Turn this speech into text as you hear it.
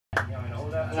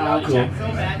No, cool.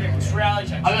 Just rally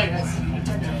check. I like this.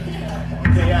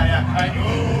 Okay, yeah. Alright.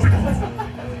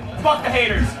 Fuck the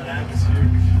haters.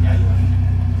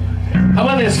 How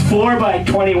about this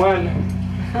 4x21?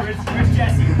 Where's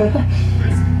Jesse?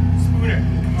 Where's Spooner?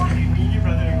 Me and your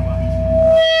brother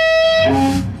are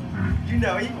going. You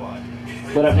know he won.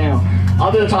 What up now?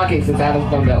 I'll do the talking since Adam's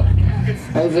bummed out.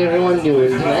 How's everyone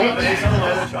doing tonight?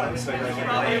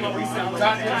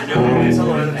 You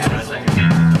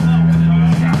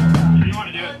want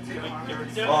to do it?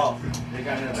 Oh.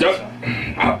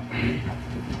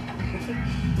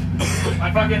 My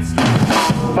fucking...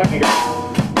 Fucking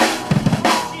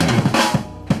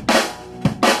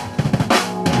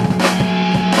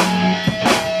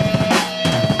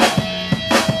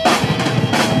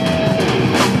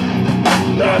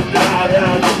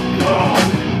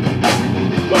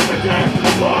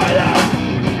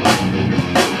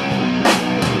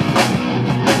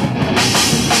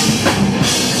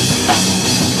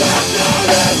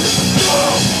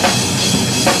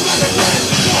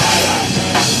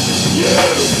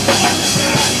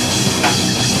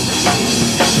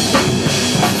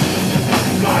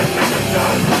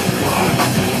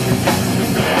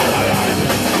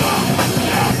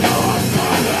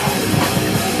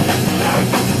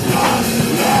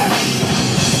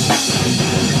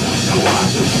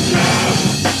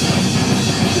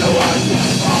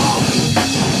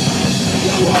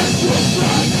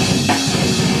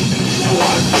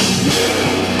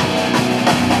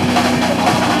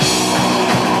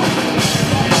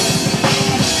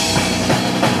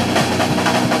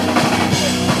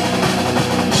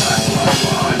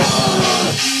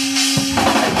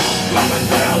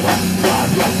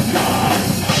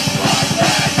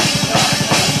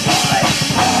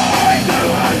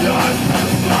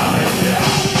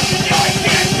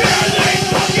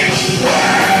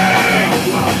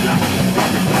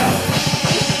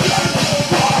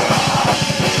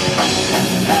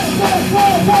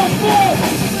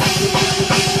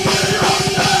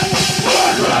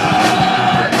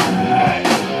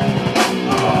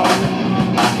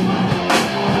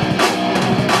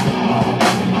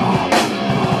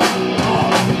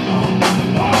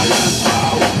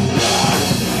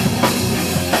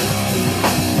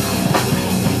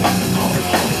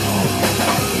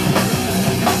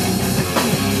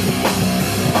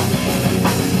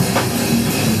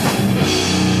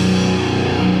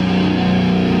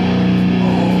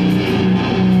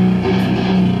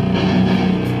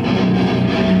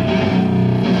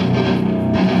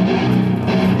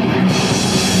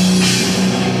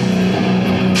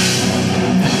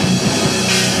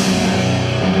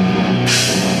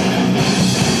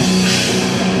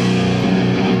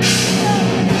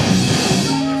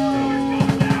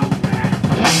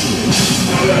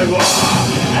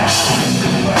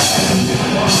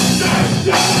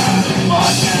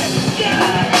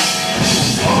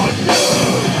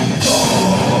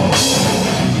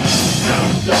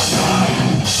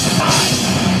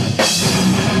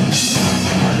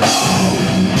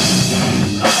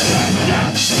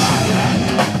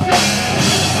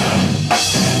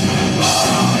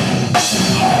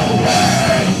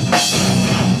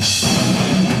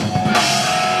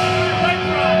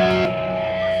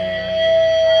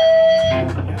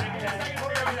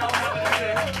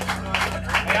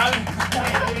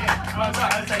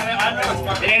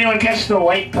Did anyone catch the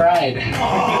white pride?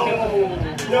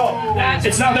 No.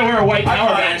 It's not that we're a white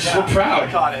power band, we're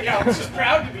proud. Yeah, I'm just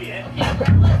proud to be it.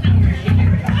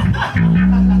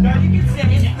 No, you can say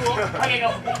it's cool. Okay, go.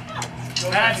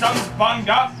 Man, something's bunged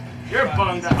up. You're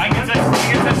bunged up. I guess that's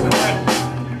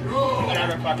cool.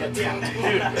 Whatever, fuck it. Dude, keep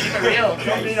it real.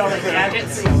 Don't need all the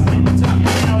gadgets. Don't need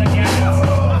all the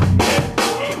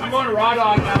gadgets. Hey, I'm going to Raw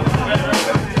Dog now.